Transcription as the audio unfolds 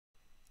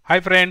Hi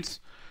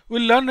friends,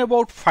 we'll learn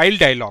about file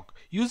dialog.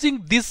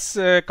 Using this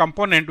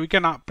component, we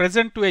can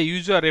present to a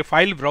user a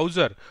file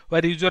browser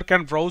where user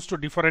can browse to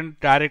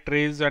different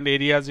directories and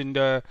areas in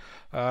the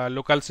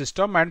local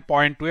system and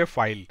point to a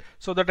file.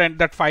 So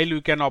that file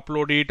we can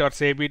upload it or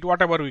save it,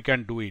 whatever we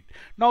can do it.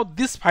 Now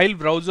this file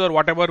browser,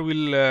 whatever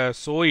will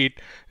show it,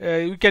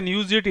 we can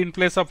use it in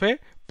place of a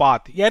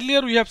path.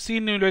 Earlier we have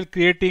seen while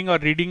creating or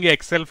reading a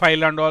Excel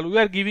file and all, we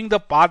are giving the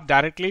path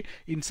directly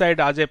inside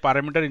as a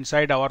parameter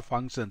inside our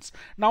functions.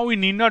 Now we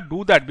need not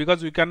do that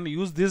because we can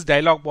use this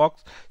dialog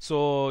box,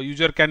 so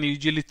user can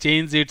usually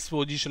change its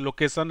position,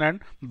 location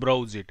and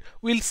browse it.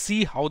 We'll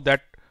see how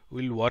that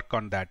will work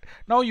on that.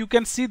 Now you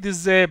can see this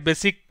is a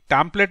basic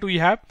template we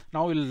have.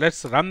 Now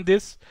let's run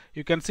this.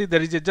 You can see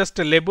there is just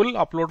a label,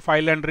 upload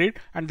file and read,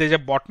 and there is a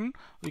button.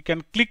 We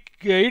can click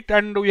it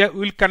and we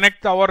will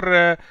connect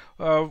our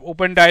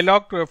open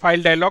dialog,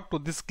 file dialog to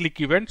this click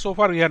event. So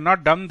far we have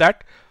not done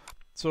that.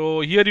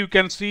 So here you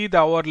can see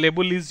our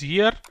label is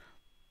here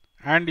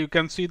and you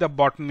can see the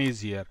button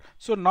is here.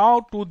 So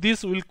now to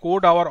this we will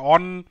code our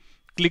on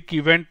click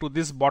event to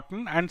this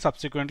button and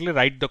subsequently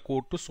write the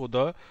code to show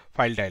the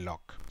file dialog.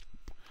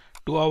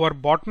 To our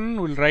button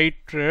we'll write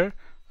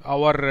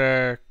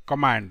our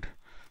command.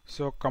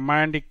 So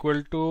command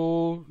equal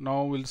to,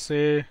 now we'll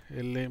say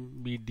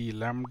lambd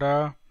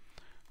lambda.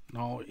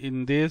 Now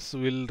in this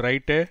we'll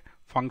write a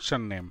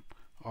function name,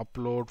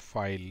 upload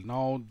file.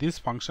 Now this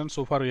function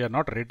so far we are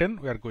not written,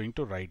 we are going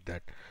to write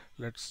that.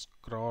 Let's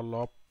scroll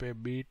up a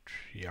bit.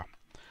 Yeah,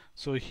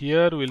 so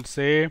here we'll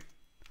say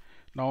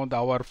now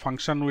our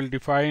function will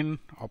define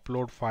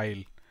upload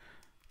file.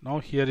 Now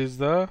here is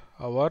the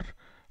our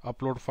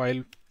upload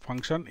file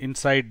function.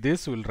 Inside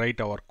this we'll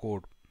write our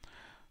code.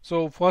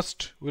 So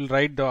first we'll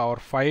write our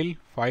file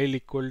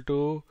equal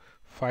to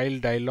file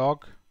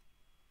dialog.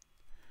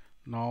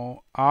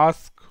 Now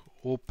ask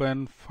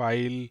open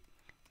file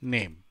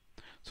name.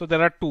 So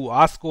there are two,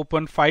 ask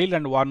open file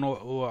and one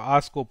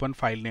ask open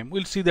file name.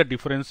 We'll see the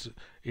difference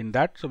in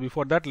that. So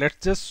before that, let's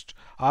just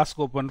ask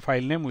open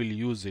file name, we'll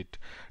use it.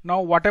 Now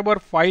whatever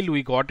file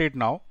we got it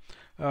now,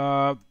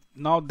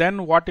 now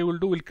then what we will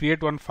do, we'll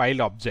create one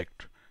file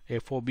object.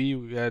 FOB,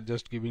 we are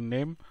just giving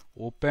name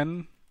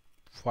open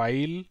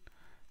file.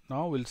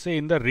 Now we'll say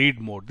in the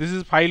read mode. This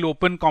is file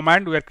open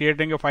command. We are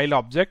creating a file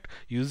object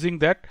using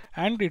that,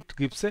 and it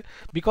gives a,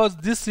 because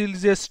this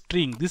is a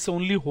string, this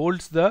only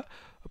holds the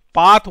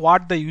path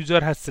what the user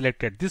has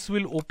selected. This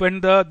will open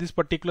this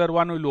particular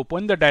one will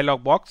open the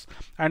dialog box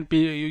and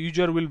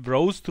user will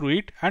browse through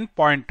it and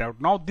point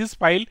out. Now this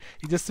file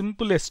is a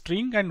simple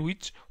string and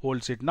which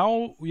holds it.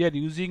 Now we are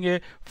using a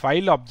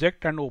file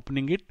object and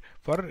opening it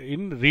for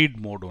in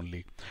read mode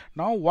only.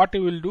 Now what we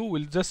will do,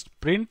 we'll just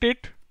print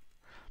it,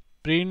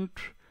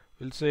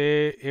 we'll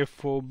say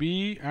FOB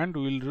and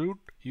we'll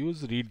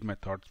use read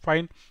method.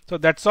 Fine. So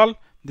that's all.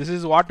 This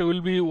is what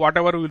will be,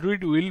 whatever we'll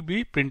read, we will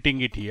be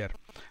printing it here.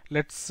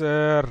 Let's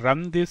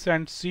run this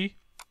and see.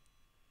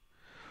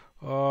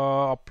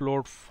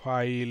 Upload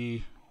file.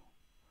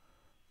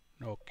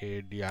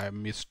 Okay, I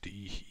missed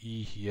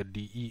E here,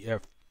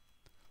 DEF.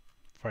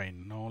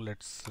 Fine. Now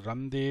let's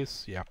run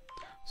this. Yeah.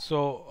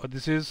 So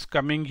this is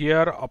coming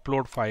here,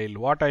 upload file.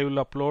 What I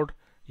will upload?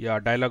 Yeah,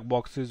 dialog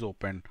box is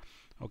open.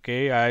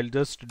 Okay, I'll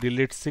just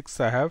delete 6.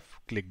 I have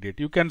clicked it.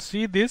 You can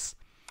see this,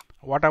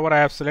 whatever I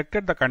have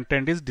selected, the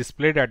content is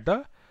displayed at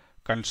the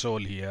console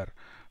here.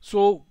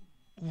 So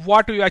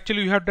what we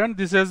actually have done,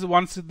 this is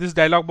once this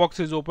dialog box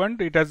is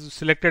opened, it has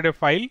selected a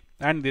file,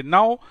 and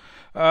now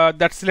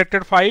that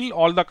selected file,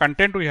 all the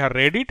content we have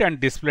read it and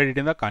displayed it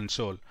in the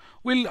console.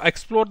 We'll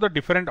explore the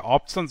different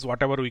options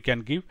whatever we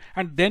can give,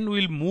 and then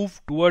we'll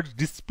move towards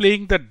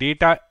displaying the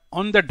data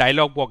on the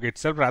dialog box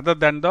itself rather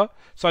than on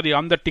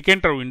the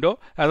Tkinter window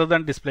rather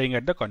than displaying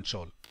at the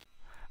console.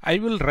 I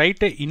will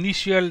write a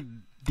initial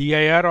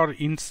dir or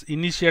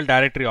initial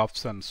directory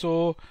option.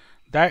 So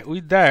that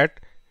with that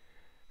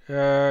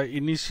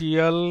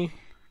initial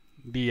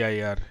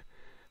dir.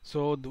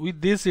 So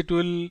with this it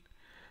will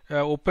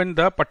open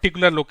the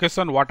particular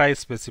location what I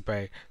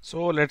specify.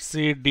 So let's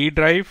see D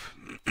drive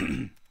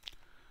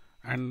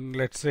and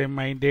let's say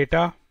my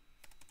data.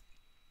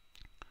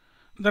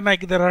 Then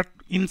there are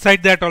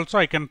inside that also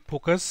I can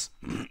focus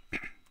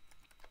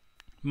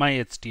my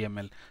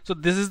HTML. So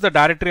this is the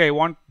directory I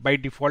want by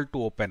default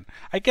to open.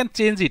 I can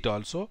change it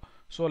also.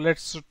 So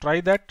let's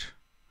try that.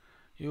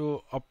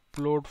 You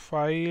upload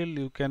file,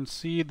 you can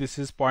see this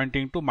is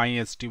pointing to my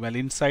HTML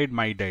inside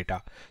my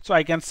data. So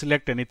I can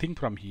select anything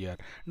from here.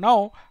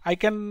 Now I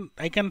can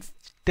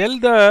tell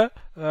the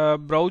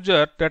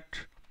browser that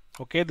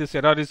okay, this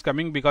error is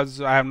coming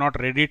because I have not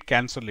read it,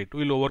 cancel it.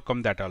 We'll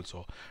overcome that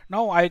also.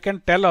 Now I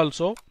can tell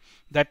also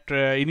that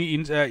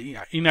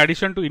in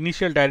addition to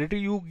initial directory,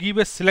 you give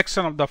a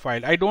selection of the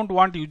file. I don't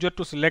want user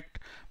to select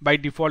by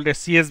default a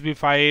CSV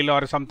file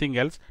or something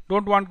else.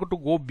 Don't want to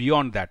go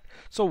beyond that.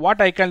 So what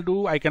I can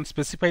do, I can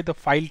specify the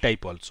file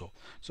type also.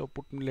 So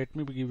let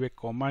me give a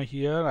comma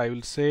here. I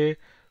will say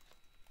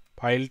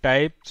file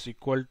types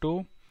equal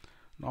to,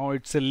 now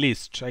it's a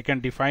list. I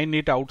can define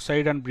it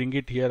outside and bring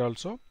it here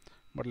also.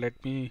 But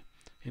let me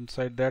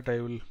inside that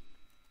I will,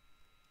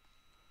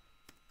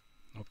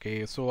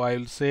 okay, so I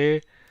will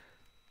say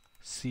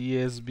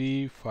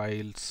CSV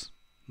files.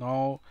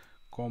 Now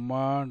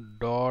comma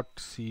dot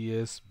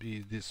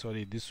CSV,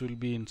 this will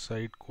be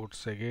inside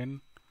quotes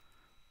again.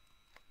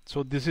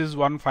 So this is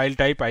one file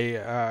type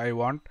I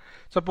want.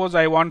 Suppose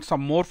I want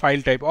some more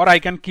file type, or I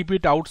can keep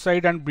it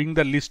outside and bring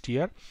the list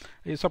here.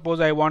 Suppose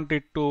I want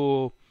it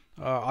to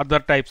other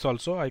types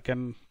also, I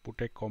can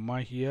put a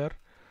comma here.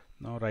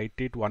 Now write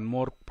it one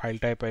more file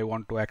type I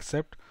want to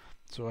accept.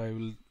 So I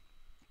will,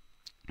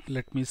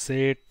 let me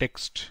say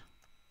text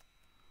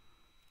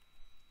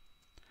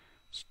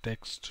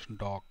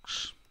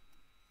docs.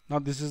 Now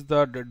this is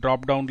the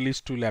drop down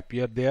list will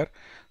appear there.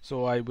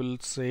 So I will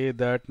say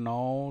that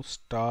now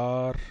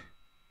star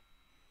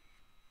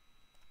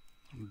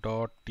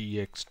dot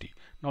txt.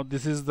 Now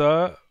this is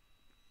the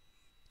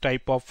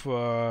type of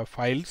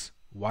files.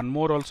 One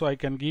more also I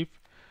can give.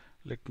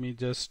 Let me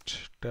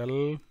just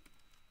tell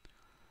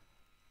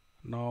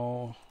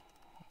now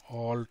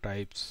all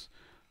types.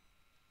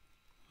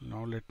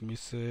 Now let me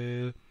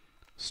say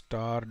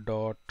star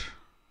dot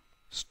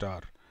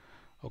star.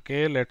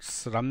 Okay,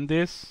 let's run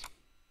this.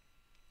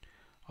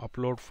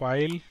 Upload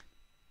file.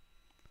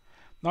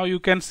 Now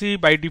you can see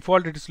by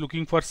default it is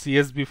looking for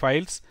CSV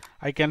files.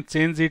 I can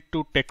change it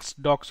to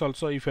text docs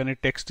also if any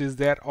text is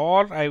there,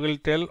 or I will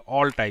tell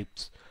all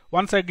types.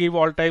 Once I give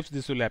all types,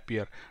 this will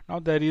appear. Now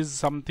there is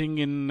something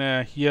in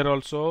here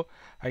also.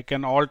 I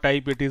can all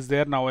type, it is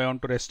there. Now I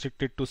want to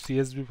restrict it to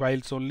CSV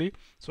files only.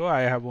 So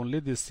I have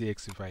only this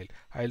CSV file.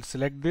 I'll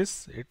select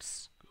this.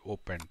 It's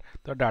opened.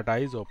 The data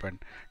is opened.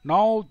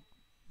 Now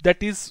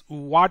that is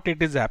what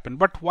it is happened.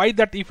 But why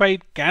that if I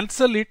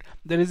cancel it,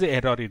 there is an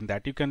error in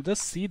that. You can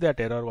just see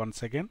that error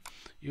once again.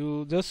 I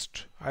will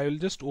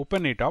just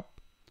open it up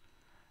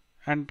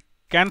and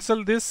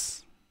cancel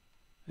this.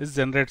 This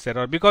generates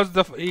error because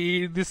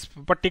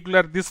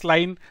this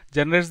line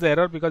generates the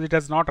error because it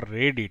has not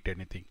read it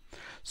anything.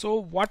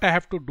 So what I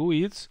have to do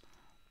is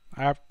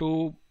I have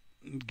to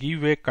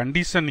give a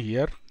condition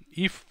here,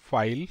 if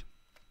file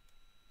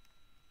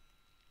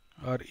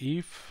or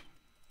if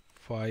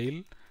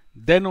file,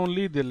 then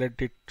only they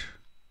let it.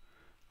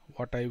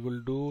 What I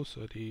will do,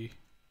 sorry,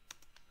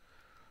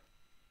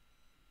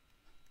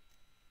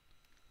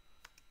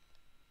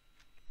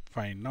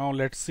 fine. Now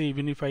let's see,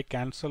 even if I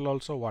cancel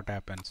also, what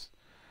happens.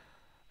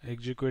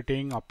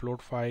 Executing,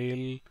 upload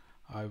file,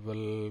 I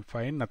will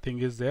find nothing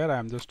is there. I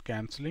am just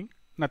cancelling,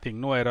 nothing,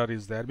 no error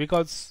is there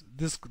because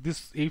this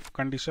if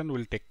condition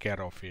will take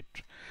care of it.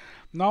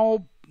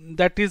 Now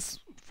that is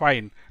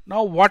fine.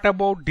 Now what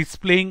about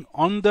displaying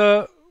on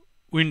the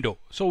window?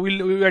 So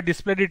we are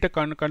displayed it a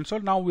console.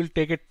 Now we'll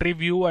take a tree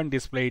view and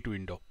display it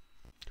window.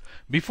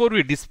 Before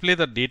we display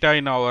the data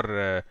in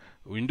our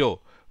window,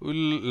 we'll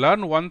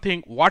learn one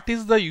thing. What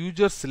is the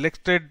user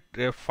selected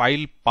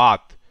file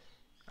path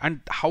and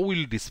how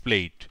we'll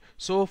display it?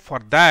 So for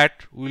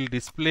that we'll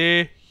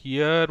display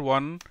here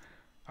one.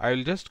 I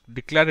will just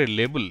declare a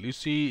label. You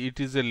see it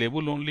is a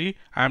label only.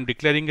 I am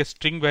declaring a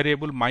string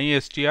variable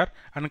mystr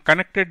and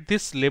connected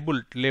this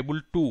label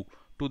 2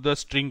 to the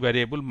string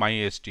variable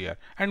mystr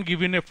and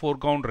given a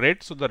foreground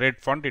red, so the red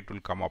font it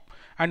will come up,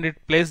 and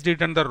it placed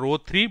it on the row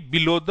 3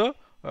 below the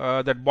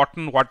that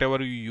button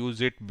whatever you use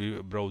it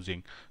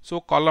browsing.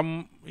 So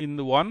column in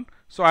the 1.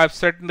 So I have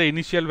set the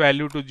initial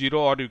value to 0,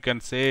 or you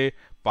can say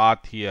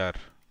path here.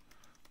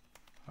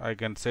 I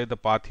can say the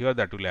path here,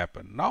 that will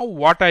happen. Now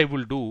what I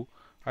will do,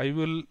 I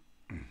will,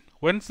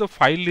 once the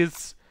file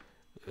is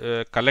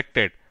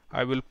collected,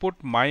 I will put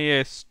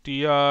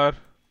mystr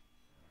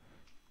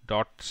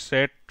dot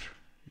set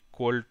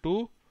equal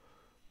to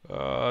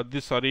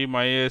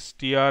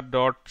mystr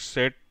dot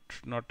set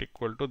not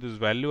equal to this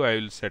value. I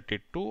will set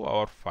it to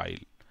our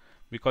file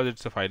because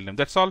it's a file name.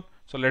 That's all.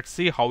 So let's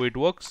see how it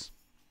works.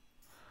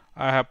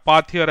 I have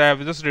path here. I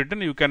have just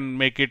written. You can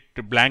make it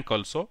blank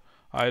also.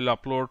 I'll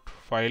upload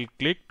file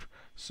clicked.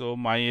 So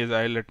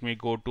let me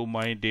go to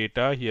my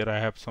data. Here I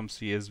have some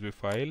CSV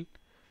file.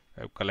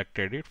 I have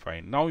collected it.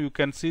 Fine. Now you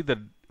can see that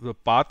the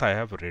path I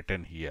have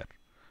written here.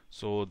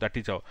 So that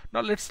is how.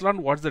 Now let's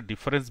learn what's the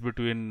difference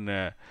between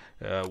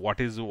what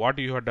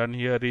you have done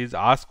here is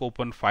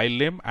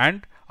askopenfilename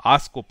and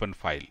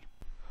askopenfile.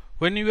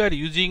 When you are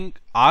using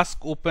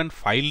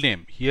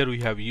askopenfilename, here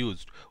we have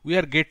used, we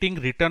are getting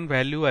return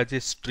value as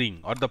a string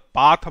or the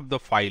path of the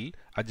file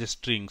as a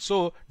string.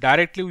 So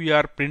directly we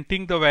are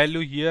printing the value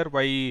here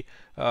by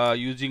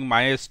using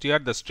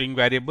mystr, the string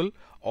variable,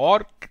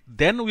 or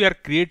then we are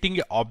creating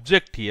an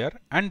object here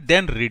and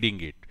then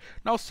reading it.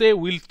 Now say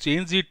we'll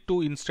change it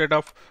to, instead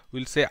of,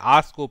 we'll say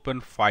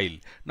askopenfile.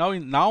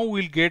 Now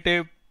we'll get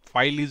a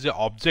file is a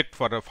object,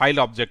 for a file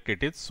object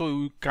it is, so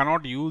you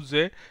cannot use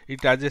it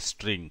as a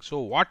string. So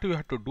what you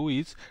have to do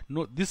is,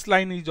 this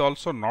line is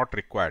also not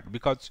required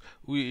because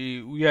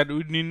we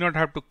need not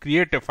have to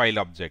create a file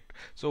object.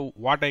 So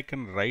what I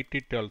can write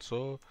it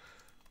also,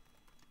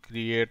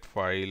 create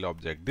file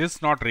object. This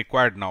is not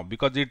required now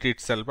because it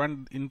itself,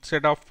 and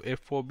instead of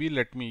FOB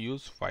let me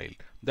use file.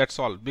 That's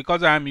all,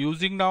 because I am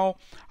using now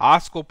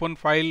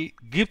askopenfile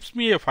gives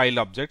me a file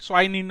object, so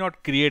I need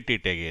not create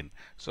it again.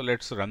 So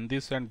let's run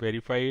this and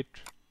verify it.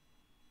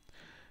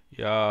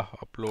 Yeah,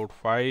 upload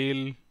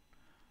file.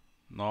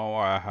 Now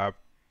I have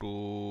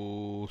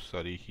to,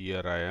 sorry,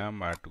 here I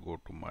am, I have to go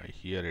to my,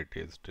 here it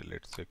is,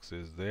 delete 6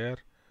 is there.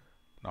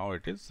 Now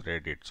it is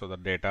read it, so the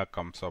data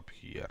comes up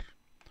here.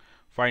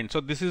 Fine.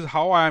 So this is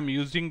how I am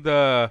using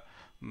the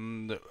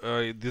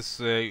this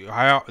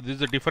is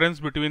the difference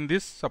between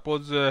this.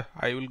 Suppose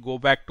I will go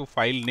back to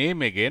file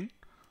name again.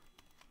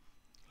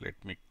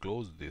 Let me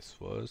close this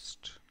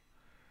first.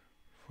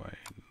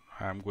 Fine.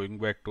 I am going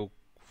back to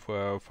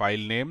file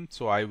name.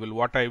 So I will,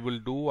 what I will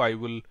do, I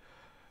will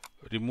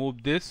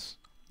remove this.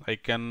 I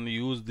can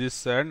use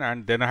this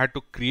and then I had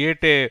to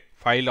create a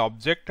file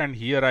object, and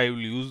here I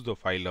will use the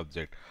file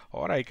object,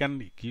 or I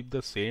can keep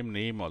the same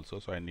name also,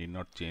 so I need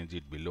not change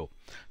it below.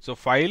 So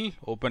file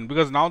open,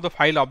 because now the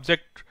file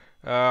object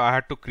I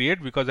had to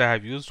create because I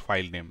have used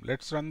file name.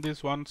 Let's run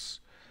this once.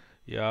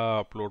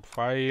 Yeah, upload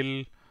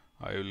file.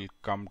 I will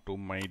come to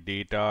my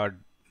data,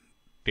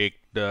 take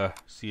the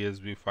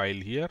CSV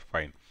file here.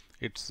 Fine.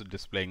 It's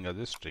displaying as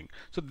a string.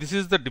 So this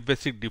is the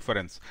basic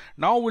difference.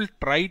 Now we'll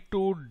try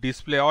to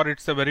display, or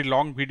it's a very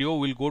long video,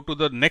 we'll go to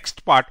the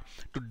next part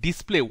to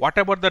display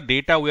whatever the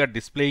data we are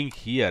displaying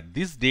here.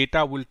 This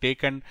data will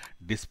take and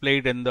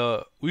displayed in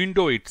the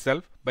window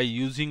itself by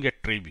using a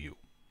tree view.